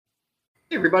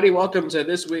Hey everybody, welcome to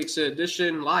this week's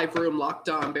edition Live Room Locked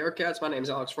On Bearcats. My name is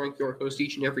Alex Frank, your host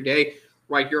each and every day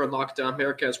right here on Locked On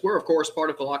Bearcats. We're, of course, part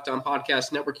of the Locked On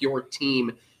Podcast Network, your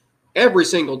team every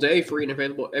single day, free and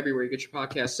available everywhere you get your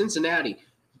podcast. Cincinnati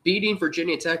beating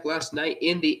Virginia Tech last night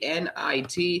in the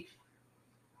NIT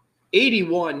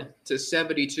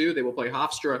 81-72. They will play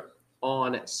Hofstra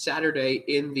on Saturday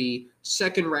in the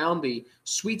second round, the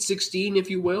Sweet 16, if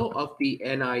you will, of the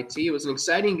NIT. It was an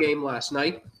exciting game last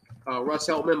night. Russ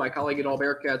Heltman, my colleague at All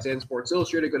Bearcats and Sports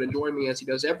Illustrated, going to join me as he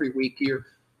does every week here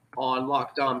on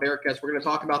Locked On Bearcats. We're going to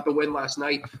talk about the win last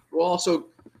night. We'll also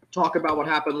talk about what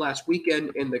happened last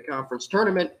weekend in the conference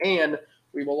tournament, and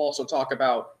we will also talk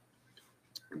about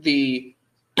the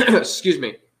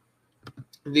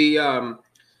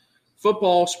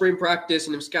football spring practice,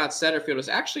 and Scott Satterfield is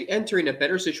actually entering a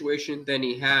better situation than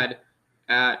he had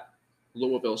at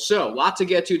Louisville. So, a lot to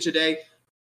get to today.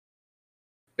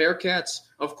 Bearcats,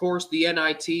 of course, the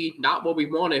NIT, not what we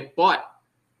wanted, but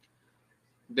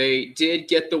they did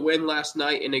get the win last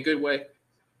night in a good way.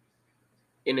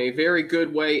 In a very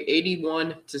good way,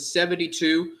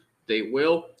 81-72. They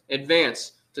will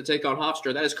advance to take on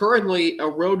Hofstra. That is currently a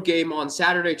road game on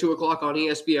Saturday, 2 o'clock on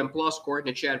ESPN+,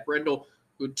 according to Chad Brendel,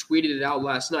 who tweeted it out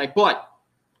last night. But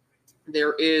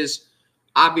there is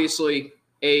obviously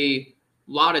a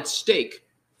lot at stake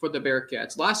for the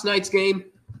Bearcats. Last night's game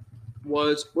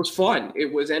was fun.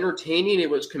 It was entertaining. It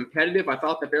was competitive. I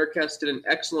thought the Bearcats did an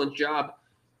excellent job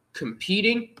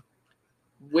competing,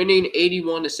 winning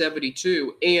 81-72.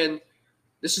 And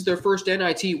this is their first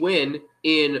NIT win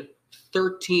in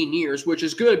 13 years, which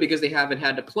is good because they haven't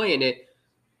had to play in it,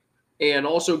 and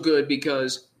also good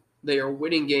because they are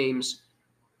winning games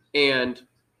and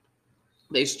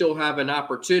they still have an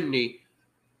opportunity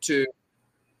to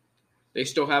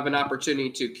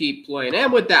keep playing.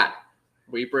 And with that,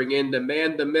 we bring in the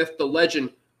man, the myth, the legend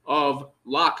of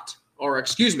All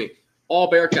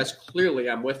Bearcats. Clearly,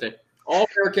 I'm with it. All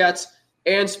Bearcats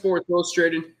and Sports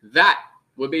Illustrated. That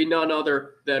would be none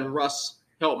other than Russ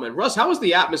Heltman. Russ, how was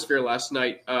the atmosphere last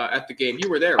night at the game? You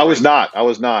were there, right? I was not.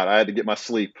 I had to get my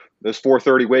sleep. Those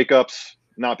 4:30 wake-ups,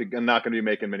 I'm not going to be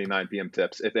making many 9 p.m.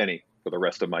 tips, if any, for the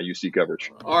rest of my UC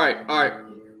coverage. All right.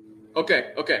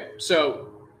 Okay.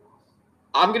 So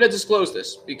I'm going to disclose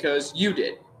this because you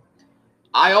did.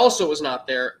 I also was not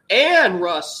there. And,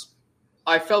 Russ,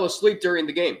 I fell asleep during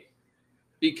the game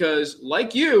because,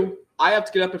 like you, I have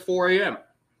to get up at 4 a.m.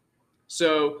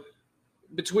 So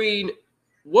between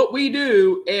what we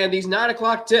do and these 9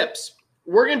 o'clock tips,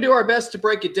 we're going to do our best to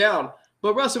break it down.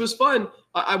 But, Russ, it was fun.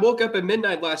 I woke up at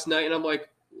midnight last night, and I'm like,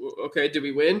 okay, did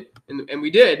we win? And we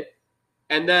did.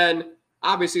 And then,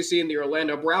 obviously, seeing the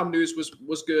Orlando Brown news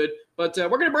was good. But we're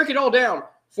going to break it all down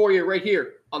for you right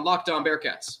here on Locked On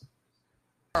Bearcats.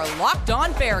 Our Locked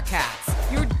On Bearcats,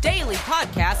 your daily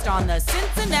podcast on the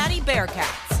Cincinnati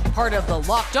Bearcats, part of the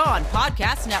Locked On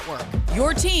Podcast Network,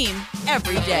 your team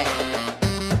every day.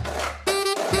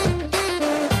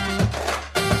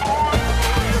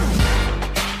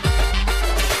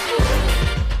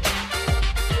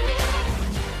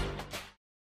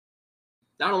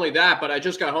 Not only that, but I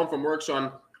just got home from work, so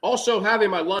I'm also having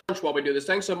my lunch while we do this.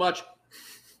 Thanks so much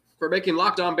for making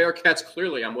Locked On Bearcats.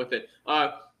 Clearly, I'm with it.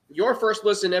 Your first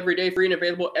listen every day, free and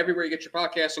available everywhere you get your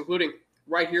podcasts, including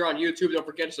right here on YouTube. Don't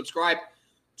forget to subscribe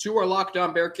to our Locked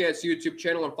On Bearcats YouTube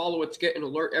channel and follow it to get an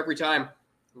alert every time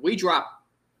we drop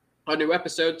a new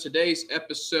episode. Today's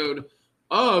episode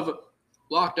of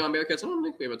Locked On Bearcats. I don't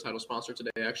think we have a title sponsor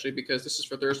today, actually, because this is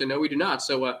for Thursday. No, we do not.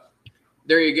 So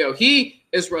there you go. He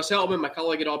is Russ Heltman, my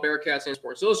colleague at All Bearcats and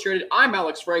Sports Illustrated. I'm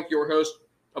Alex Frank, your host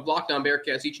of Locked On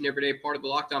Bearcats each and every day, part of the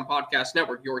Locked On Podcast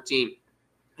Network, your team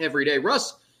every day.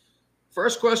 Russ,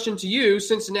 first question to you.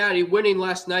 Cincinnati winning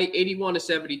last night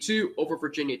 81-72 over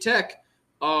Virginia Tech.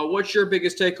 What's your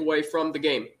biggest takeaway from the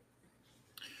game?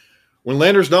 When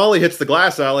Landers Nolly hits the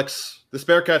glass, Alex, this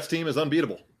Bearcats team is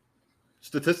unbeatable.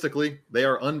 Statistically, they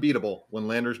are unbeatable when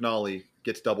Landers Nolly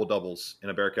gets double-doubles in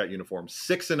a Bearcat uniform.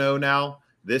 6-0 now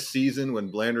this season when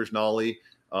Landers Nolly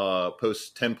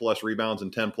posts 10-plus rebounds and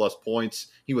 10-plus points.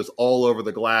 He was all over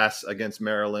the glass against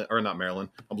Maryland, or not Maryland.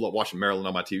 I'm watching Maryland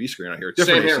on my TV screen out here.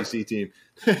 Different ACC team.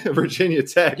 Virginia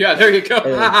Tech. Yeah, there you go.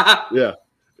 Yeah.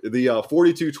 The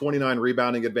 42-29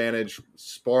 rebounding advantage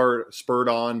spurred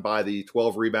on by the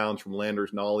 12 rebounds from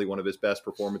Landers Nolly, one of his best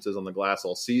performances on the glass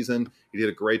all season. He did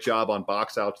a great job on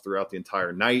box outs throughout the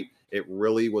entire night. It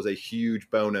really was a huge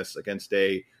bonus against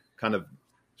a kind of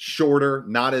shorter,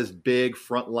 not as big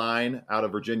front line out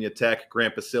of Virginia Tech.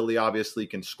 Grant Basile obviously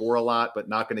can score a lot, but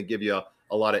not going to give you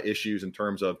a lot of issues in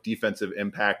terms of defensive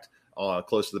impact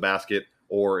close to the basket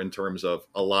or in terms of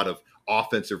a lot of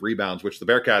offensive rebounds, which the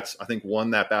Bearcats, I think,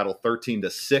 won that battle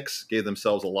 13-6, gave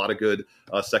themselves a lot of good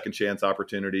second chance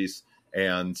opportunities.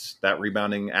 And that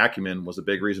rebounding acumen was a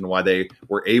big reason why they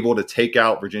were able to take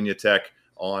out Virginia Tech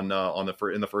in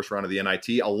the first round of the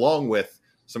NIT, along with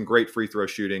some great free throw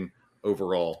shooting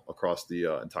overall across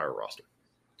the entire roster.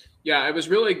 Yeah, it was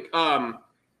really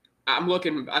I'm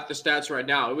looking at the stats right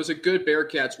now. It was a good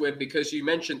Bearcats win because you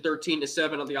mentioned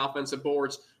 13-7 on the offensive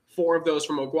boards, 4 of those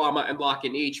from Oguama and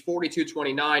Locken each,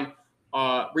 42-29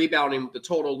 rebounding, the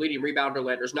total leading rebounder,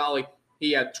 Landers Nolley.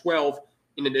 He had 12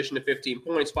 in addition to 15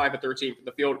 points, 5 of 13 from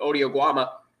the field. Victor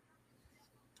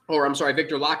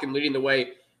Locken leading the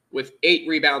way with 8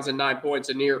 rebounds and 9 points,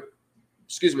 a near,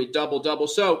 double-double.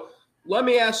 So let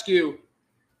me ask you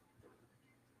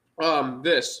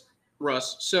this,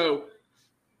 Russ. So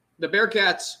the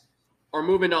Bearcats are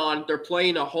moving on. They're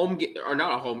playing a home game, or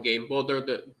not a home game. Well,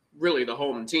 they're really the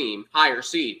home team, higher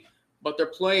seed. But they're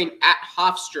playing at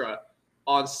Hofstra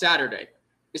on Saturday.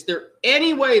 Is there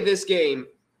any way this game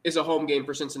is a home game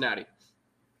for Cincinnati?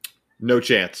 No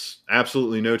chance.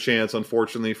 Absolutely no chance,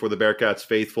 unfortunately, for the Bearcats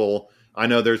faithful. I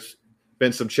know there's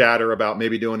been some chatter about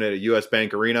maybe doing it at US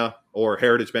Bank Arena or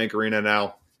Heritage Bank Arena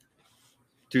now.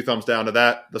 2 thumbs down to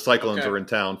that. The Cyclones are in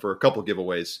town for a couple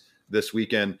giveaways this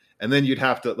weekend. And then you'd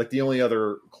have to, the only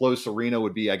other close arena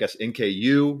would be, I guess,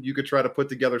 NKU. You could try to put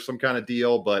together some kind of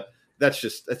deal, but that's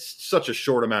such a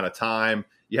short amount of time.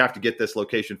 You have to get this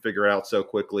location figured out so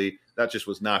quickly. That just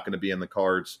was not going to be in the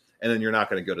cards. And then you're not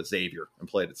going to go to Xavier and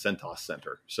play it at Centos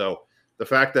Center. So the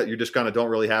fact that you just kind of don't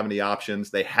really have any options,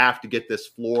 they have to get this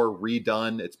floor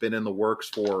redone. It's been in the works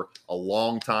for a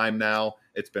long time now.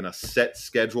 It's been a set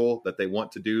schedule that they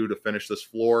want to do to finish this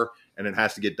floor, and it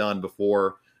has to get done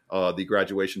before the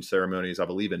graduation ceremonies, I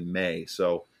believe, in May.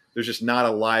 So there's just not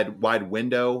a wide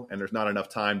window, and there's not enough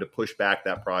time to push back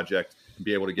that project and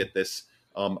be able to get this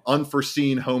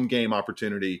unforeseen home game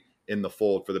opportunity in the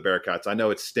fold for the Bearcats. I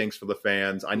know it stinks for the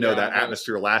fans. I know that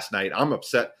atmosphere last night. I'm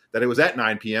upset that it was at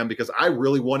 9 p.m. because I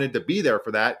really wanted to be there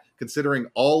for that, considering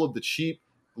all of the cheap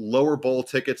lower bowl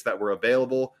tickets that were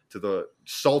available to the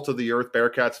salt of the earth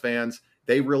Bearcats fans.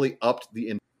 They really upped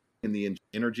the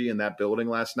energy in that building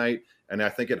last night. And I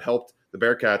think it helped the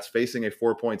Bearcats, facing a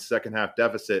 4-point second half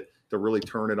deficit, to really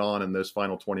turn it on in those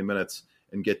final 20 minutes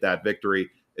and get that victory.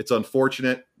 It's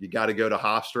unfortunate. You got to go to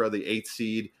Hofstra, the 8th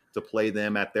seed, to play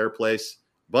them at their place.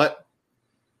 But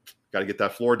got to get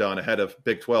that floor done ahead of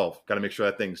Big 12. Got to make sure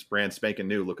that thing's brand spanking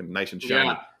new, looking nice and shiny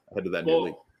ahead of that new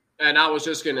league. And I was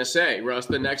just going to say, Russ,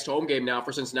 the next home game now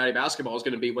for Cincinnati basketball is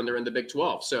going to be when they're in the Big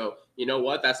 12. So you know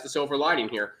what? That's the silver lining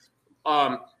here.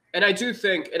 And I do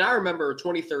think, and I remember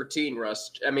 2013,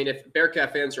 Russ. I mean, if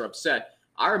Bearcat fans are upset,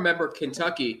 I remember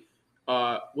Kentucky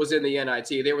was in the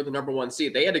NIT. They were the number 1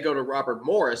 seed. They had to go to Robert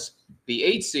Morris, the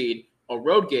 8th seed, a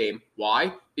road game.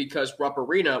 Why? Because Rupp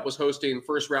Arena was hosting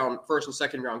first and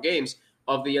second round games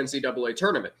of the NCAA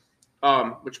tournament.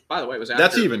 Which, by the way, was after.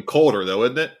 That's even colder, though,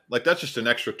 isn't it? That's just an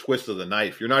extra twist of the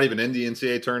knife. You're not even in the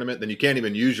NCAA tournament, then you can't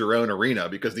even use your own arena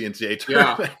because the NCAA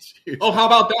tournament. Yeah. Oh, how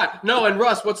about that? No, and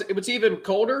Russ, what's even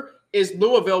colder is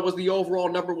Louisville was the overall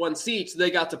number 1 seed, so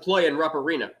they got to play in Rupp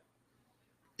Arena.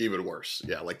 Even worse,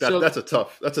 yeah. That's a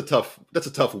tough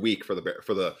week for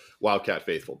the Wildcat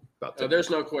faithful.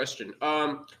 There's no question.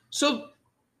 So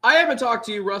I haven't talked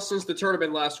to you, Russ, since the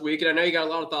tournament last week, and I know you got a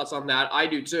lot of thoughts on that. I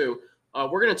do too.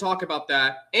 We're going to talk about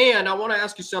that. And I want to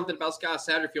ask you something about Scott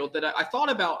Satterfield that I thought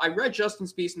about. I read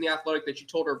Justin's piece in The Athletic that you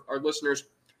told our listeners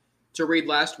to read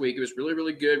last week. It was really,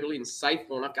 really good, really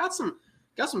insightful. And I've got some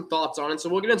thoughts on it. So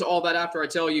we'll get into all that after I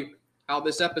tell you how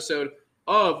this episode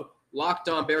of Locked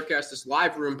On Bearcats, this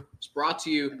live room, is brought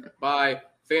to you by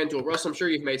FanDuel. Russ, I'm sure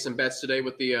you've made some bets today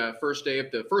with the first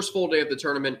full day of the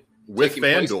tournament. With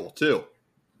FanDuel, too.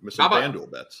 With some FanDuel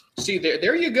bets. See,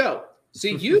 there you go.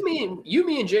 See, you,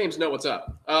 me, and James know what's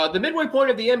up. The midway point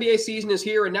of the NBA season is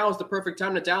here, and now is the perfect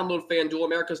time to download FanDuel,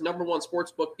 America's #1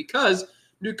 sportsbook, because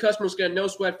new customers get a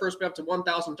no-sweat first bet up to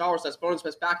 $1,000. That's bonus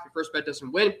bets back if your first bet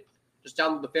doesn't win. Just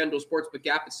download the FanDuel Sportsbook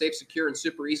app. It's safe, secure, and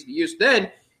super easy to use. Then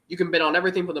you can bet on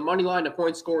everything from the money line to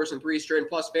point scores and 3 straight.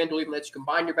 Plus, FanDuel even lets you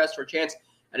combine your bets for a chance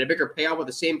at a bigger payout with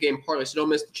the same game parlay. So don't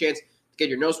miss the chance to get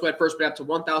your no-sweat first bet up to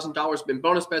 $1,000 in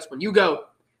bonus bets when you go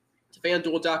to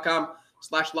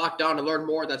FanDuel.com/lockdown to learn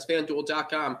more. That's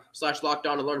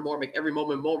FanDuel.com/lockdown to learn more. Make every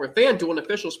moment more with FanDuel, an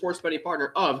official sports betting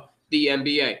partner of the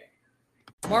NBA.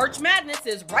 March Madness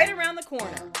is right around the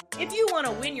corner. If you want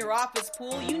to win your office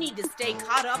pool, you need to stay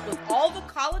caught up with all the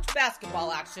college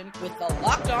basketball action with the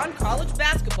Locked On College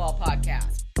Basketball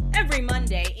Podcast. Every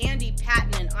Monday, Andy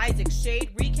Patton and Isaac Shade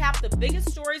recap the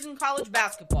biggest stories in college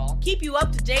basketball, keep you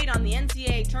up to date on the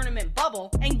NCAA tournament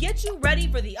bubble, and get you ready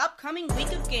for the upcoming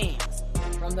week of games.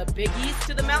 From the Big East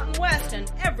to the Mountain West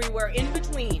and everywhere in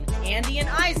between, Andy and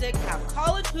Isaac have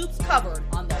college hoops covered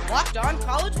on the Locked On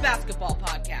College Basketball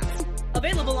Podcast.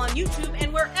 Available on YouTube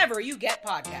and wherever you get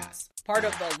podcasts. Part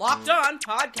of the Locked On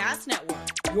Podcast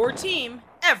Network. Your team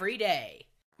every day.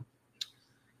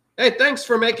 Hey, thanks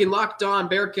for making Locked On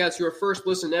Bearcats your first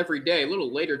listen every day. A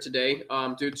little later today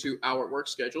due to our work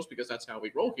schedules because that's how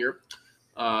we roll here.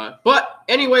 But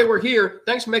anyway, we're here.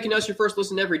 Thanks for making us your first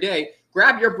listen every day.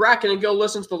 Grab your bracket and go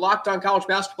listen to the Locked On College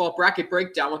Basketball Bracket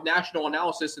Breakdown with national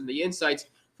analysis and the insights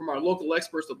from our local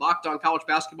experts. The Locked On College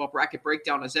Basketball Bracket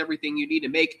Breakdown has everything you need to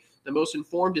make the most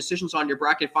informed decisions on your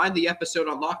bracket. Find the episode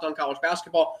on Locked On College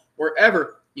Basketball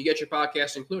wherever you get your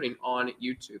podcasts, including on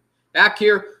YouTube. Back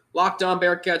here, Locked On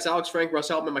Bearcats, Alex Frank, Russ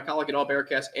Heltman, my colleague at All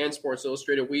Bearcats and Sports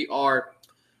Illustrated. We are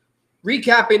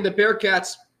recapping the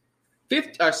Bearcats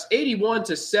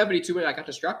 81-72. I got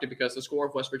distracted because the score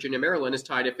of West Virginia, Maryland is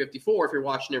tied at 54. If you're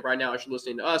watching it right now, if you're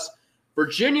listening to us,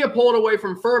 Virginia pulled away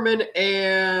from Furman,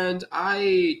 and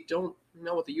I don't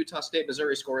know what the Utah State,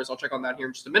 Missouri score is. I'll check on that here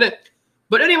in just a minute.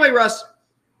 But anyway, Russ,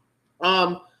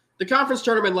 the conference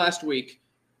tournament last week,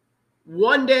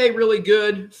 one day really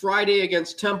good, Friday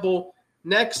against Temple.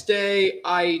 Next day,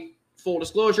 full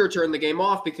disclosure, turned the game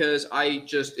off because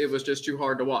it was just too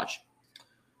hard to watch.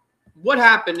 What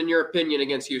happened, in your opinion,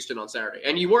 against Houston on Saturday?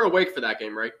 And you were awake for that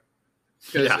game, right?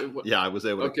 Yeah, I was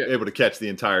able to catch the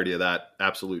entirety of that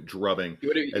absolute drubbing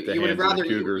at the hands of the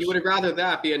Cougars. You would have rather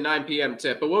that be a 9 p.m.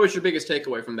 tip. But what was your biggest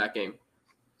takeaway from that game?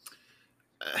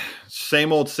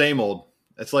 Same old, same old.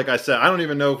 It's like I said, I don't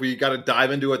even know if we got to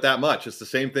dive into it that much. It's the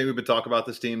same thing we've been talking about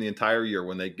this team the entire year.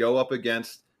 When they go up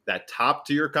against that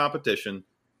top-tier competition,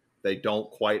 they don't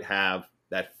quite have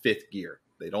that fifth gear.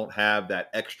 They don't have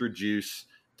that extra juice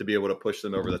to be able to push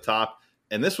them over the top.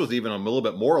 And this was even a little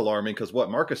bit more alarming because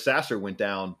Marcus Sasser went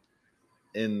down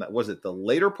in, was it the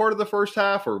later part of the first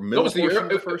half or middle portion of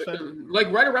the first half?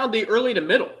 Like right around the early to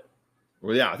middle.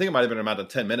 Well, yeah, I think it might have been around the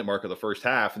 10-minute mark of the first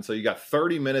half. And so you got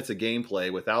 30 minutes of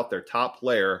gameplay without their top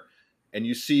player. And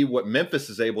you see what Memphis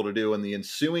is able to do in the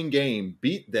ensuing game,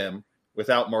 beat them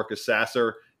without Marcus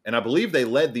Sasser. And I believe they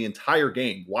led the entire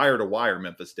game, wire to wire,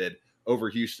 Memphis did, over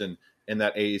Houston in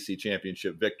that AAC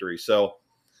championship victory. So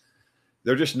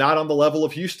they're just not on the level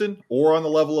of Houston or on the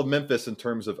level of Memphis in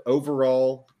terms of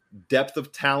overall depth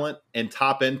of talent and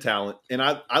top-end talent. And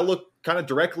I look kind of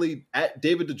directly at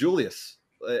David DeJulius.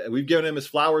 We've given him his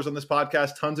flowers on this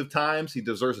podcast tons of times. He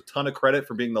deserves a ton of credit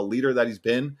for being the leader that he's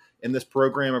been in this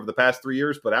program over the past 3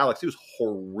 years. But, Alex, he was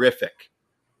horrific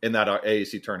in that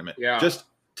AAC tournament. Yeah. Just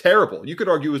terrible. You could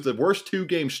argue it was the worst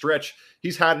two-game stretch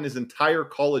he's had in his entire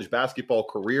college basketball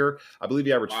career. I believe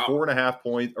he averaged 4.5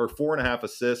 points or 4.5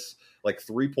 assists, like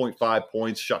 3.5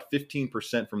 points, shot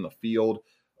 15% from the field.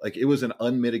 Like, it was an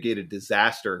unmitigated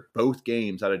disaster, both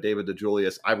games out of David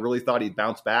DeJulius. I really thought he'd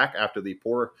bounce back after the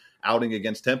poor outing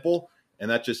against Temple, and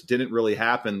that just didn't really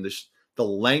happen. The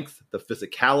length, the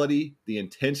physicality, the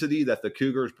intensity that the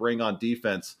Cougars bring on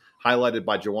defense, highlighted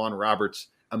by Juwan Roberts'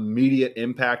 immediate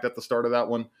impact at the start of that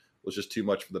one, was just too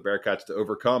much for the Bearcats to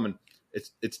overcome. And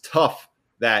it's tough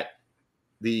that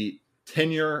the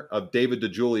tenure of David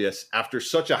DeJulius, after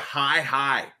such a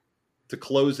high to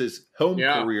close his home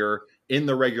career in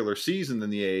the regular season in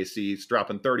the AAC, he's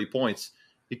dropping 30 points.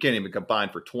 He can't even combine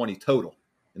for 20 total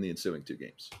in the ensuing two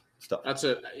games. It's tough.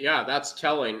 That's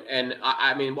telling. And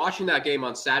I mean, watching that game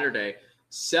on Saturday,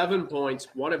 7 points,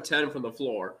 1 of 10 from the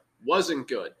floor, wasn't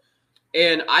good.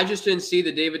 And I just didn't see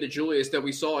the David DeJulius that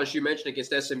we saw, as you mentioned,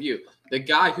 against SMU. The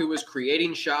guy who was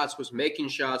creating shots, was making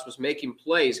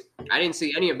plays. I didn't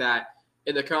see any of that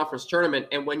in the conference tournament.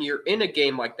 And when you're in a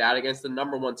game like that against the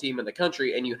number one team in the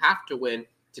country and you have to win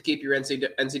to keep your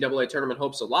NCAA tournament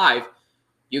hopes alive,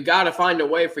 you got to find a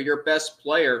way for your best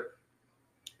player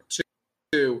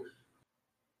to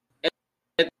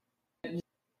I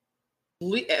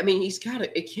mean,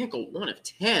 it can't go 1 of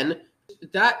 10.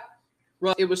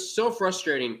 It was so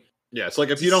frustrating. Yeah, it's like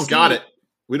if you don't got it,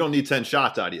 we don't need 10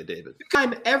 shots out of you, David.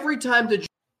 Every time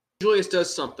DeJulius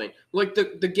does something, like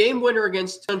the game winner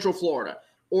against Central Florida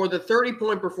or the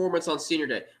 30-point performance on senior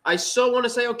day, I so want to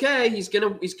say, okay, he's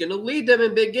gonna lead them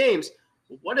in big games.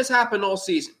 But what has happened all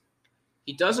season?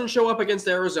 He doesn't show up against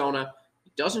Arizona.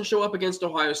 He doesn't show up against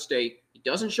Ohio State. He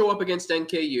doesn't show up against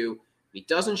NKU. He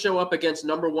doesn't show up against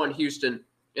number one Houston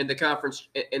in the conference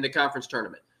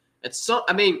tournament.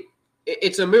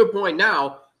 It's a moot point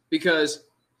now because,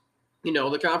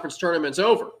 the conference tournament's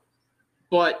over.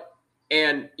 But,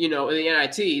 in the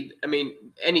NIT,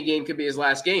 any game could be his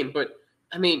last game. But,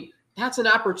 that's an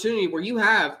opportunity where you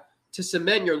have to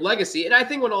cement your legacy. And I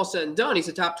think when all's said and done, he's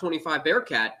a top 25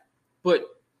 Bearcat. But,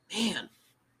 man,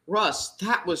 Russ,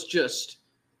 that was just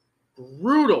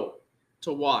brutal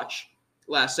to watch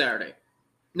last Saturday.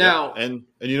 Now, yeah. And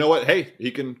you know what? Hey, he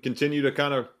can continue to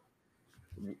kind of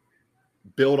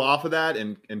build off of that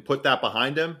and put that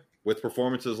behind him with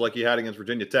performances like he had against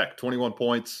Virginia Tech. 21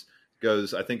 points,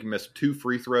 I think he missed 2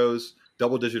 free throws,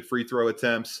 double-digit free throw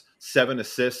attempts, 7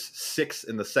 assists, 6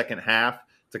 in the second half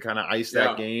to kind of ice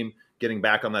that game, getting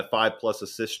back on that 5+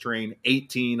 assist train,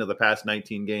 18 of the past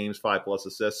 19 games, 5+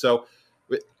 assists. So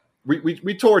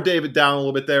we tore David down a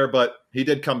little bit there, but he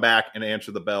did come back and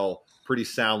answer the bell pretty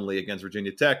soundly against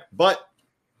Virginia Tech. But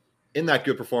in that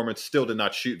good performance, still did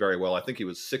not shoot very well. I think he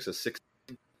was 6 of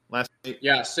 16 last night.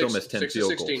 Yeah, still missed 10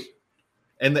 field goals. 16.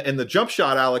 And the jump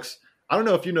shot, Alex, I don't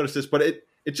know if you noticed this, but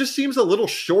it just seems a little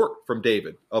short from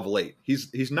David of late.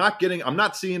 He's not getting – I'm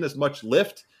not seeing as much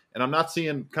lift, and I'm not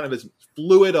seeing kind of as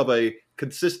fluid of a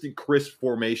consistent, crisp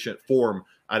form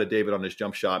out of David on his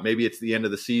jump shot. Maybe it's the end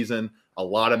of the season. A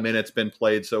lot of minutes been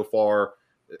played so far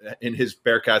in his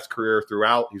Bearcats career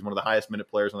throughout. He's one of the highest minute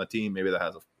players on the team. Maybe that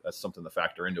has something to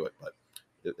factor into it, but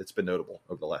it's been notable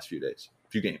over the last few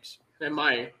games. It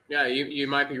might. Yeah, you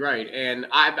might be right. And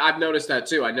I've noticed that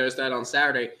too. I noticed that on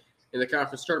Saturday in the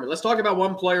conference tournament. Let's talk about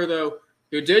one player, though,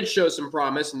 who did show some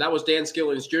promise, and that was Dan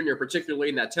Skillings Jr., particularly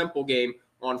in that Temple game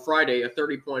on Friday, a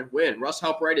 30-point win. Russ,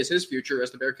 how bright is his future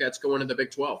as the Bearcats go into the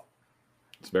Big 12?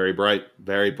 It's very bright,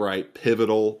 very bright.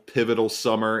 Pivotal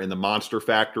summer in the Monster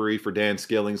Factory for Dan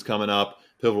Skillings coming up.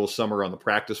 Pivotal summer on the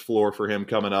practice floor for him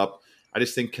coming up. I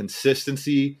just think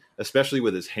consistency, especially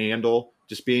with his handle,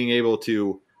 just being able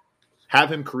to have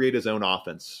him create his own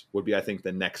offense would be, I think,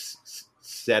 the next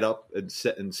setup and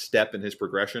step in his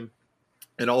progression.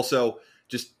 And also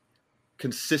just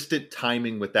consistent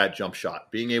timing with that jump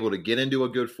shot, being able to get into a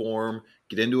good form,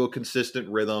 get into a consistent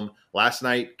rhythm. Last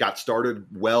night got started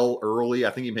well early. I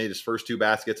think he made his first 2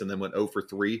 baskets and then went 0 for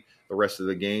 3 the rest of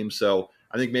the game. So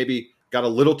I think maybe got a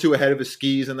little too ahead of his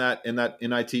skis in that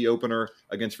NIT opener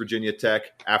against Virginia Tech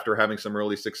after having some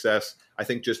early success. I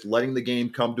think just letting the game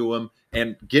come to him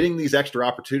and getting these extra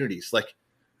opportunities. Like,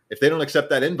 if they don't accept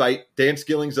that invite, Dan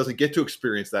Skillings doesn't get to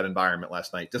experience that environment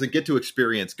last night, doesn't get to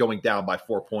experience going down by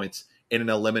 4 points in an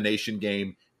elimination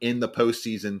game in the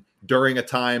postseason during a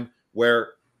time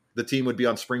where the team would be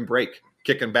on spring break,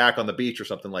 kicking back on the beach or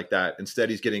something like that. Instead,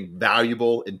 he's getting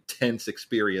valuable, intense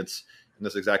experience, and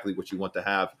that's exactly what you want to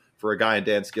have for a guy in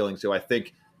Dan Skillings, who I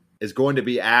think is going to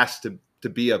be asked to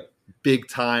be a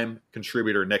big-time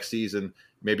contributor next season,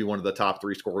 maybe one of the top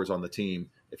 3 scorers on the team,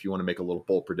 if you want to make a little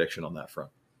bold prediction on that front.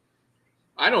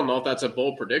 I don't know if that's a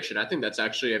bold prediction. I think that's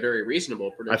actually a very reasonable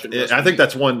prediction. I think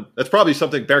that's probably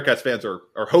something Bearcats fans are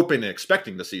hoping and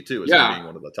expecting to see too, is him being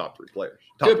one of the top 3 players.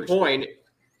 Good point.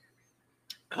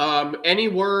 Any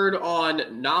word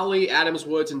on Nolly, Adams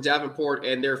Woods, and Davenport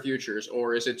and their futures,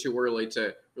 or is it too early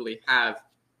to really have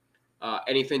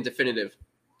anything definitive?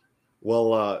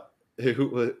 Well,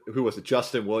 who was it?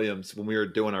 Justin Williams, when we were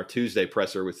doing our Tuesday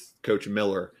presser with Coach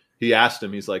Miller, he asked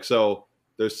him, he's like, so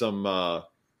there's some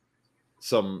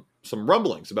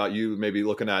rumblings about you maybe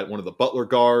looking at one of the Butler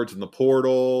guards in the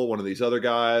portal, one of these other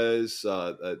guys,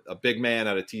 a big man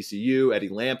out of TCU, Eddie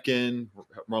Lampkin,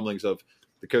 rumblings of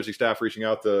the coaching staff reaching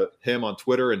out to him on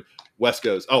Twitter. And Wes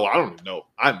goes, "Oh, I don't know.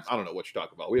 I don't know what you're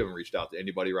talking about. We haven't reached out to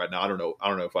anybody right now. I don't know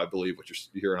if I believe what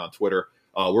you're hearing on Twitter.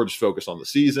 We're just focused on the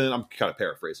season." I'm kind of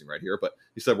paraphrasing right here, but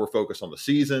he said we're focused on the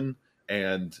season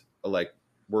and like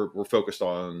we're focused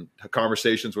on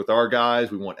conversations with our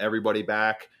guys. We want everybody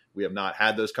back. We have not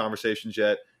had those conversations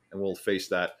yet, and we'll face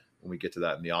that when we get to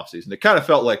that in the offseason. It kind of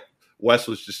felt like Wes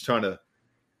was just trying to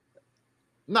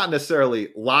not necessarily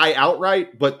lie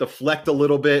outright, but deflect a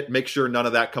little bit, make sure none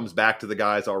of that comes back to the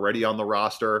guys already on the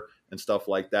roster and stuff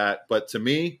like that. But to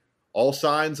me, all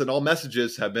signs and all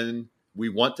messages have been, we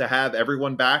want to have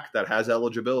everyone back that has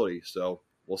eligibility. So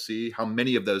we'll see how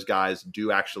many of those guys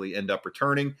do actually end up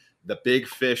returning. The big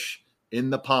fish in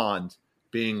the pond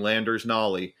being Landers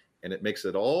Nolly. And it makes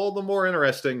it all the more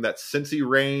interesting that Cincy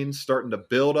Reign's starting to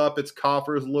build up its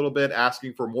coffers a little bit,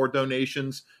 asking for more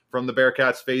donations from the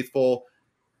Bearcats faithful.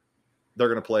 They're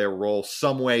going to play a role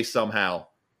some way, somehow,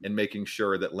 in making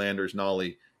sure that Landers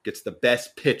Nolly gets the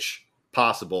best pitch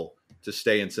possible to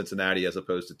stay in Cincinnati, as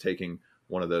opposed to taking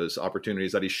one of those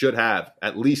opportunities that he should have,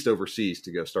 at least overseas,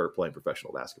 to go start playing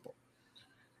professional basketball.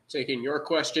 Taking your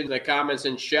questions in the comments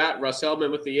and chat. Russ Hellman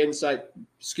with the insight,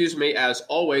 as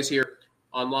always here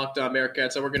on Locked On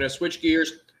Bearcats. So we're going to switch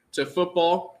gears to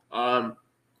football. I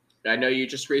know you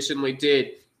just recently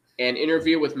did an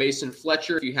interview with Mason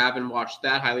Fletcher. If you haven't watched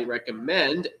that, highly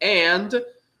recommend. And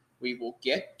we will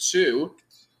get to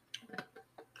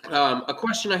a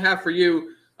question I have for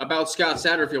you about Scott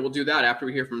Satterfield. We'll do that after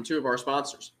we hear from two of our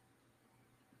sponsors.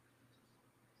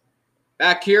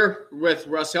 Back here with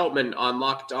Russ Heltman on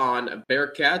Locked On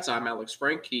Bearcats. I'm Alex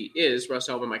Frank. He is Russ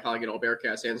Heltman, my colleague at All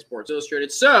Bearcats and Sports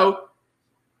Illustrated. So,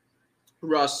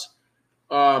 Russ,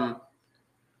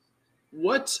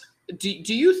 what do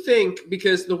you think,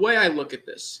 because the way I look at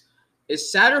this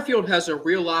is Satterfield has a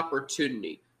real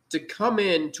opportunity to come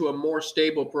into a more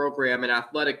stable program and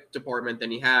athletic department than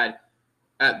he had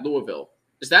at Louisville.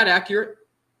 Is that accurate?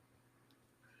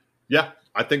 Yeah,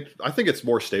 I think it's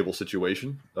more stable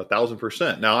situation,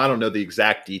 1,000%. Now, I don't know the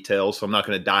exact details, so I'm not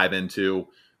going to dive into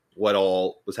what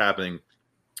all was happening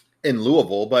in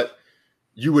Louisville, but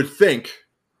you would think,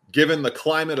 given the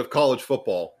climate of college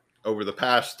football over the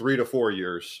past 3 to 4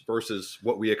 years versus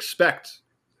what we expect,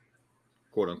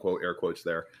 quote unquote, air quotes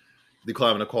there, the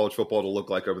climate of college football to look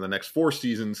like over the next 4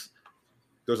 seasons,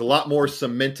 there's a lot more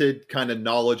cemented kind of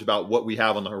knowledge about what we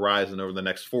have on the horizon over the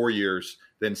next 4 years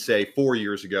than, say, 4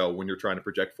 years ago when you're trying to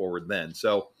project forward then.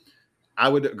 So I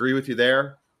would agree with you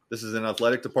there. This is an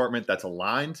athletic department that's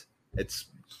aligned. It's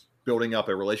building up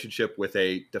a relationship with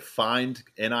a defined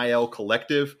NIL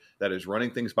collective that is running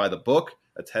things by the book,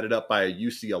 that's headed up by a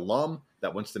UC alum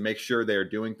that wants to make sure they're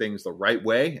doing things the right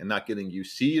way and not getting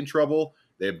UC in trouble.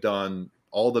 They've done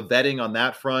all the vetting on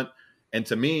that front. And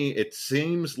to me, it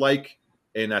seems like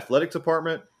an athletic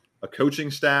department, a coaching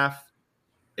staff,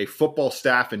 a football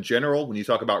staff in general, when you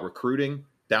talk about recruiting,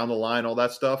 down the line, all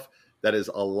that stuff, that is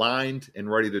aligned and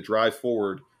ready to drive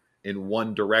forward in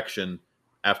one direction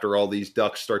after all these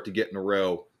ducks start to get in a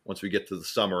row once we get to the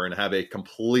summer and have a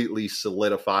completely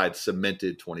solidified,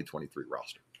 cemented 2023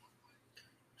 roster.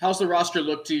 How's the roster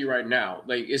look to you right now?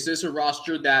 Like, is this a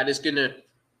roster that is going to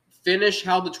finish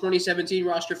how the 2017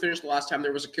 roster finished the last time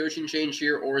there was a coaching change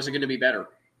here, or is it going to be better?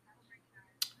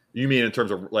 You mean in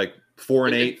terms of like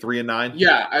 4-8, 3-9?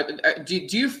 Yeah. Do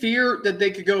you fear that they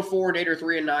could go 4-8 or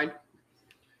 3-9?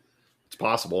 It's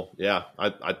possible. Yeah. I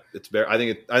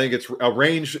think it's a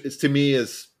range. To me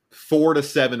is 4 to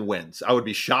 7 wins. I would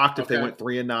be shocked if they went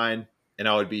 3-9, and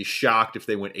I would be shocked if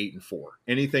they went 8-4.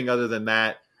 Anything other than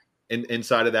that,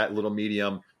 inside of that little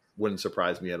medium, wouldn't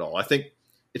surprise me at all. I think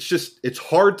it's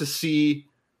hard to see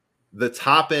the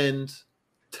top end,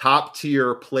 top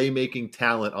tier playmaking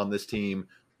talent on this team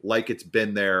like it's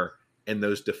been there in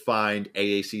those defined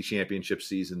AAC championship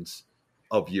seasons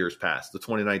of years past, the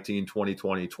 2019,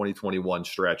 2020, 2021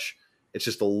 stretch. It's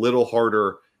just a little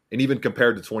harder. And even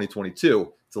compared to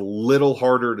 2022, it's a little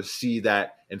harder to see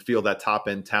that and feel that top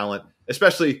end talent,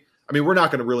 especially, I mean, we're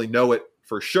not going to really know it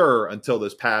for sure until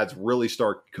those pads really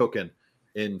start cooking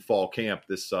in fall camp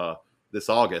this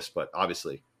August. But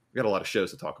obviously we got a lot of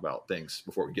shows to talk about things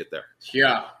before we get there.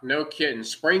 Yeah, no kidding.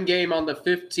 Spring game on the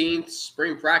 15th.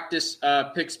 Spring practice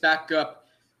picks back up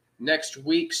next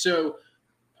week. So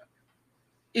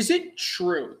is it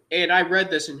true, and I read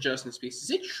this in Justin's piece, is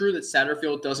it true that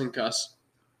Satterfield doesn't cuss?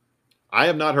 I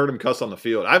have not heard him cuss on the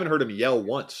field. I haven't heard him yell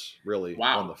once, really,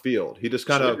 on the field. He just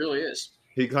kind of really is.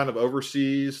 He kind of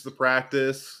oversees the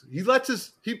practice.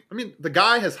 The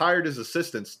guy has hired his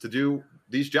assistants to do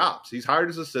these jobs. He's hired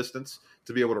his assistants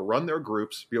to be able to run their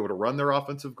groups, be able to run their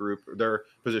offensive group, their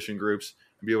position groups,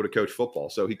 and be able to coach football.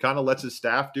 So he kind of lets his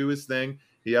staff do his thing.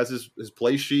 He has his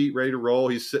play sheet ready to roll.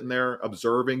 He's sitting there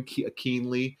observing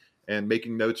keenly and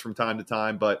making notes from time to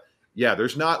time. But, yeah,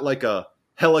 there's not like a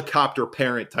helicopter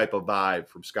parent type of vibe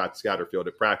from Scott Satterfield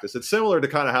at practice. It's similar to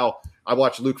kind of how I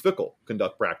watched Luke Fickell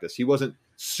conduct practice. He wasn't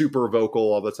super vocal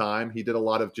all the time. He did a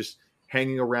lot of just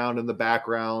hanging around in the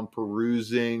background,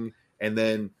 perusing, and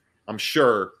then I'm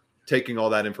sure taking all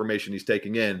that information he's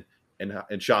taking in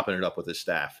and chopping it up with his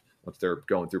staff once they're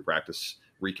going through practice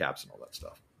recaps and all that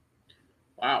stuff.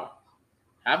 Wow.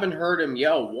 Haven't heard him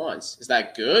yell once. Is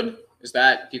that good?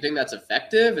 Do you think that's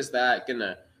effective? Is that going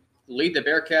to lead the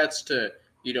Bearcats to,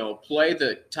 play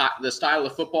the style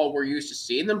of football we're used to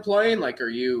seeing them playing? Like, are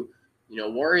you,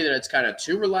 worried that it's kind of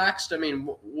too relaxed? I mean,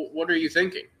 what are you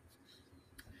thinking?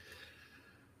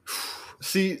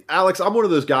 See, Alex, I'm one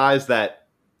of those guys that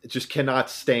just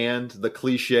cannot stand the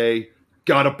cliche,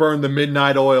 got to burn the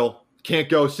midnight oil, can't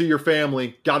go see your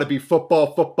family, got to be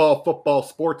football,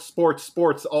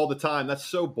 sports all the time. That's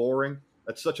so boring.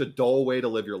 That's such a dull way to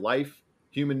live your life.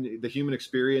 The human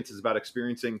experience is about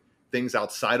experiencing things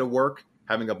outside of work,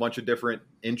 having a bunch of different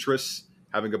interests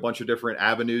having a bunch of different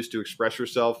avenues to express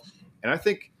yourself. And I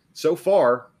think so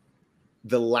far,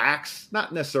 the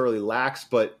not necessarily lax,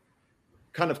 but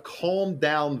kind of calmed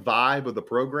down vibe of the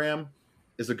program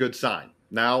is a good sign.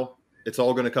 Now it's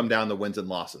all going to come down to wins and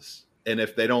losses. And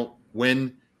if they don't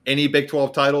win any Big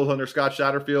 12 titles under Scott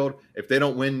Satterfield, if they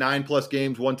don't win 9+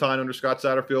 games one time under Scott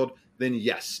Satterfield, then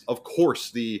yes, of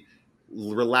course, the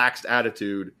relaxed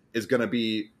attitude is going to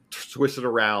be twisted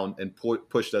around and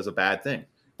pushed as a bad thing.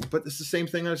 But it's the same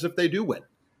thing as if they do win.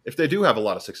 If they do have a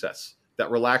lot of success, that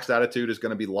relaxed attitude is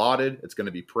going to be lauded. It's going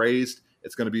to be praised.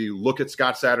 It's going to be, look at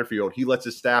Scott Satterfield. He lets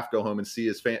his staff go home and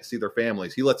see their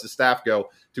families. He lets his staff go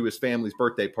to his family's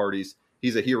birthday parties.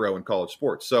 He's a hero in college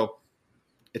sports. So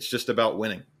it's just about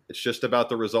winning. It's just about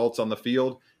the results on the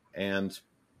field. And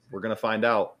we're going to find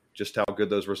out just how good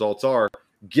those results are,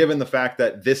 given the fact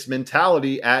that this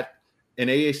mentality at an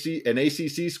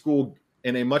ACC school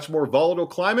in a much more volatile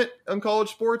climate in college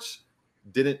sports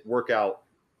didn't work out,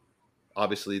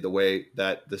 obviously, the way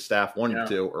that the staff wanted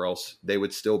to, or else they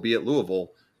would still be at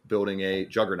Louisville building a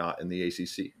juggernaut in the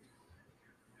ACC.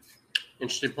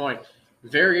 Interesting point.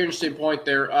 Very interesting point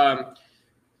there.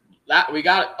 We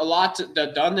got a lot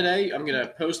done today. I'm going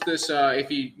to post this. If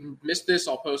you missed this,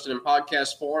 I'll post it in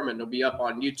podcast form, and it'll be up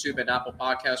on YouTube and Apple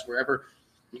Podcasts, wherever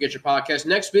you get your podcast.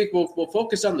 Next week, we'll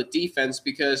focus on the defense,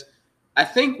 because I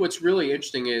think what's really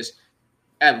interesting is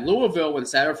at Louisville, when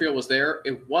Satterfield was there,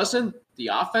 it wasn't the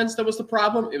offense that was the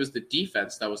problem. It was the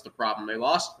defense that was the problem. They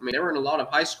lost. I mean, they were in a lot of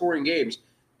high-scoring games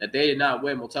that they did not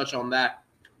win. We'll touch on that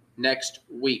next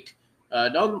week.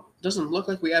 Doesn't look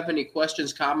like we have any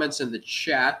questions, comments in the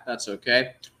chat. That's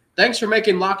okay. Thanks for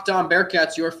making Locked On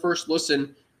Bearcats your first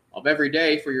listen of every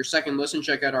day. For your second listen,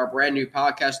 check out our brand new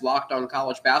podcast, Locked On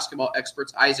College Basketball.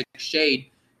 Experts Isaac Shade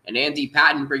and Andy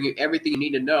Patton bring you everything you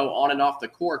need to know on and off the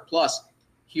court. Plus,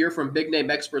 hear from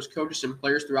big-name experts, coaches, and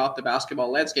players throughout the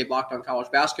basketball landscape. Locked On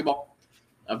College Basketball,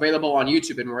 available on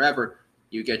YouTube and wherever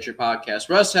you get your podcast.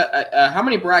 Russ, how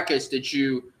many brackets did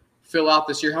you fill out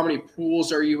this year? How many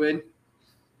pools are you in?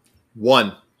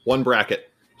 One bracket.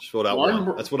 Just filled out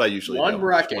one. That's what I usually do. One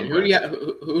bracket. Who do you have,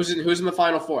 who's in the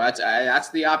Final Four? That's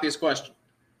the obvious question.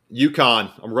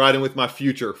 UConn. I'm riding with my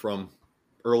future from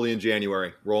early in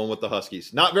January, rolling with the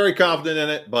Huskies. Not very confident in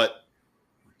it, but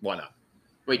why not?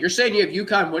 Wait, you're saying you have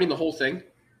UConn winning the whole thing?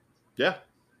 Yeah.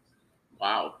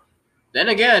 Wow. Then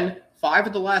again, 5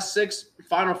 of the last 6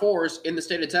 Final Fours in the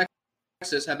state of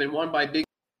Texas have been won by Big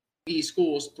E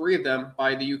schools, 3 of them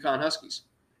by the UConn Huskies.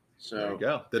 So there you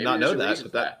go. Did not know that,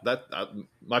 but that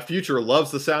my future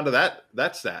loves the sound of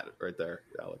that stat right there,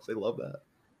 Alex. They love that.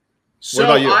 So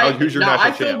what about you? Who's your national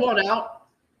champ? I filled one out.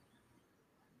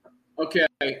 Okay.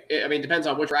 I mean, it depends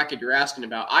on which bracket you're asking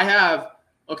about. I have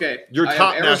your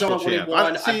top national champ.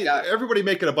 Everybody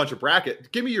making a bunch of brackets.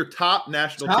 Give me your top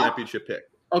national championship pick.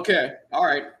 Okay. All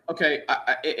right. Okay.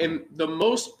 In the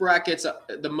most brackets,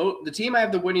 the team I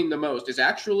have winning the most is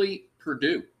actually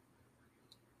Purdue.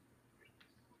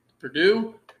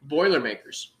 Purdue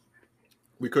Boilermakers.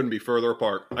 We couldn't be further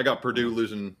apart. I got Purdue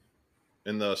losing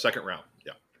in the second round.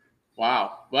 Yeah.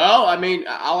 Wow. Well, I mean,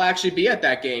 I'll actually be at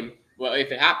that game. Well,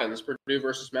 if it happens, Purdue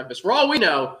versus Memphis. For all we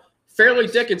know, Fairleigh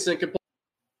Dickinson could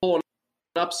pull an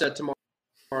upset tomorrow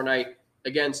night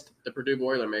against the Purdue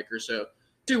Boilermakers. So,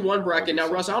 2-1 bracket. Now,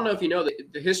 Russ, I don't know if you know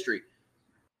the history.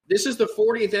 This is the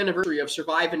 40th anniversary of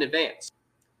Survive and Advance.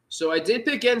 So I did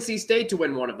pick NC State to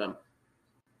win one of them,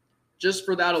 just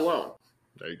for that alone.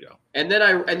 There you go. And then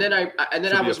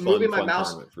I was moving my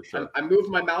mouse. Sure. I moved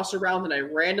my mouse around, and I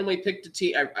randomly picked a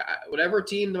team. Whatever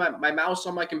team my mouse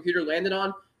on my computer landed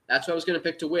on, that's what I was going to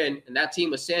pick to win, and that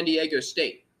team was San Diego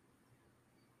State.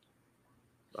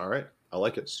 All right. I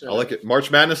like it. I like it.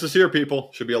 March Madness is here,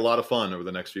 people. Should be a lot of fun over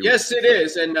the next few weeks. Yes, it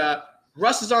is. And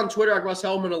Russ is on Twitter at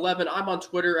RussHellman11. I'm on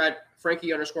Twitter at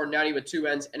Frankie_Natty with 2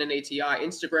 N's and an ATI.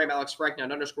 Instagram,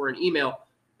 AlexFrankNat_ and email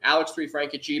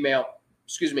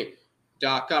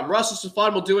alex3frank@gmail.com. Russ, this is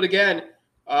fun. We'll do it again.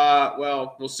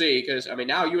 Well, we'll see, because, I mean,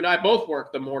 now you and I both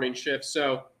work the morning shift,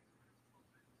 so.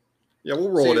 Yeah,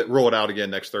 we'll roll it out again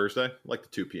next Thursday, like the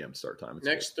 2 p.m. start time.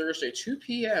 Next Thursday, 2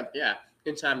 p.m. Yeah,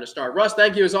 in time to start. Russ,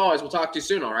 thank you as always. We'll talk to you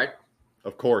soon, all right?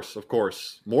 Of course.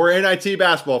 More NIT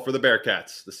basketball for the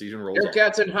Bearcats. The season rolls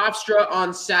Bearcats and Hofstra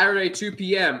on Saturday, 2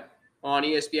 p.m. on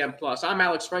ESPN+. I'm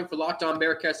Alex Frank for Locked On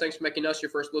Bearcats. Thanks for making us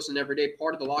your first listen every day,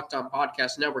 part of the Locked On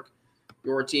Podcast Network,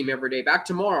 your team every day. Back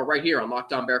tomorrow right here on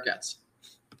Locked On Bearcats.